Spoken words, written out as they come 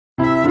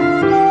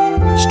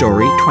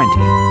Story 20.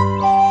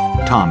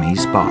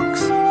 Tommy's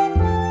Box.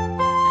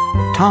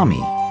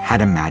 Tommy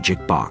had a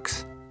magic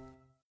box.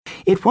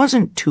 It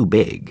wasn't too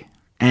big,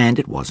 and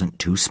it wasn't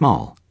too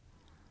small.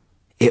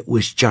 It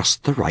was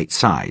just the right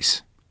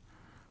size.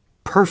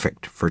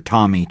 Perfect for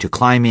Tommy to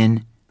climb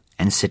in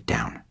and sit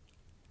down.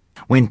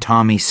 When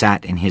Tommy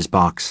sat in his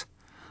box,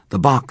 the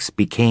box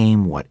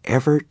became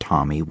whatever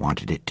Tommy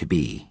wanted it to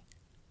be.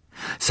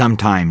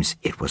 Sometimes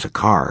it was a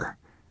car,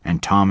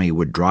 and Tommy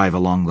would drive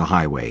along the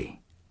highway.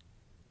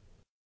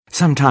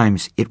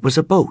 Sometimes it was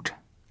a boat,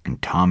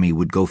 and Tommy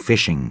would go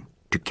fishing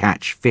to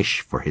catch fish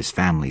for his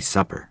family's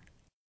supper.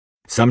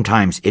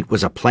 Sometimes it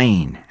was a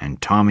plane, and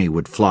Tommy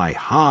would fly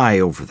high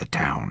over the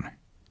town.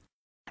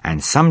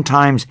 And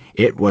sometimes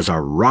it was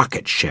a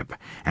rocket ship,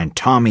 and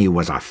Tommy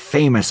was a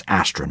famous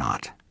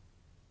astronaut.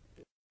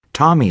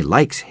 Tommy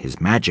likes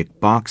his magic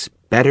box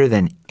better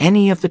than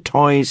any of the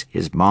toys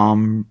his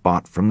mom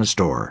bought from the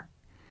store.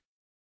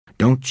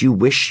 Don't you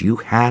wish you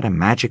had a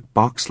magic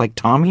box like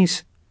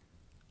Tommy's?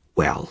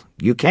 Well,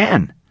 you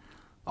can.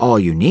 All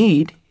you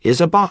need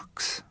is a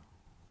box.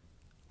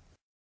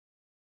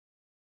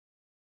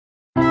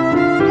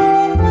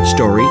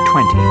 Story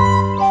 20.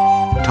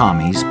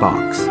 Tommy's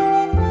Box.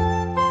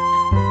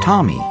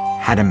 Tommy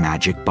had a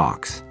magic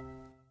box.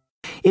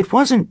 It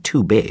wasn't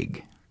too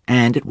big,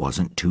 and it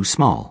wasn't too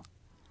small.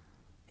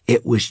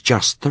 It was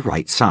just the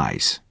right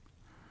size.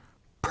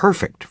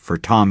 Perfect for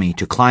Tommy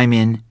to climb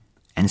in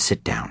and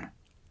sit down.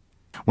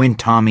 When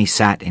Tommy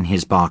sat in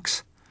his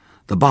box,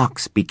 the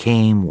box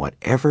became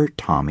whatever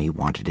Tommy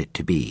wanted it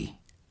to be.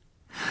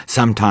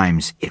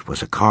 Sometimes it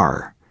was a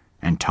car,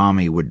 and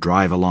Tommy would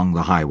drive along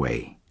the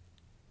highway.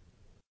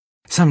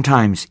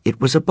 Sometimes it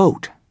was a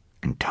boat,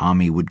 and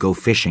Tommy would go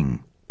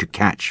fishing to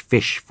catch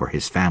fish for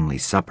his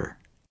family's supper.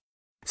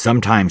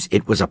 Sometimes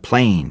it was a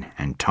plane,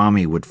 and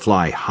Tommy would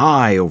fly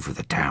high over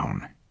the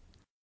town.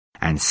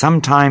 And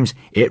sometimes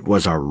it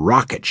was a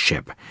rocket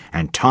ship,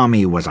 and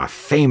Tommy was a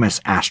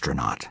famous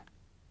astronaut.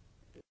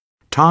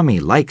 Tommy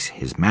likes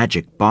his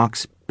magic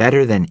box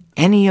better than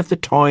any of the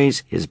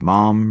toys his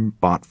mom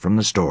bought from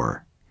the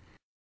store.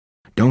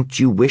 Don't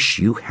you wish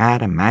you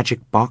had a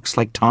magic box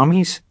like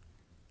Tommy's?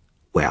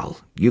 Well,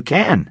 you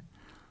can.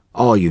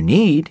 All you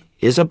need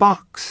is a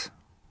box.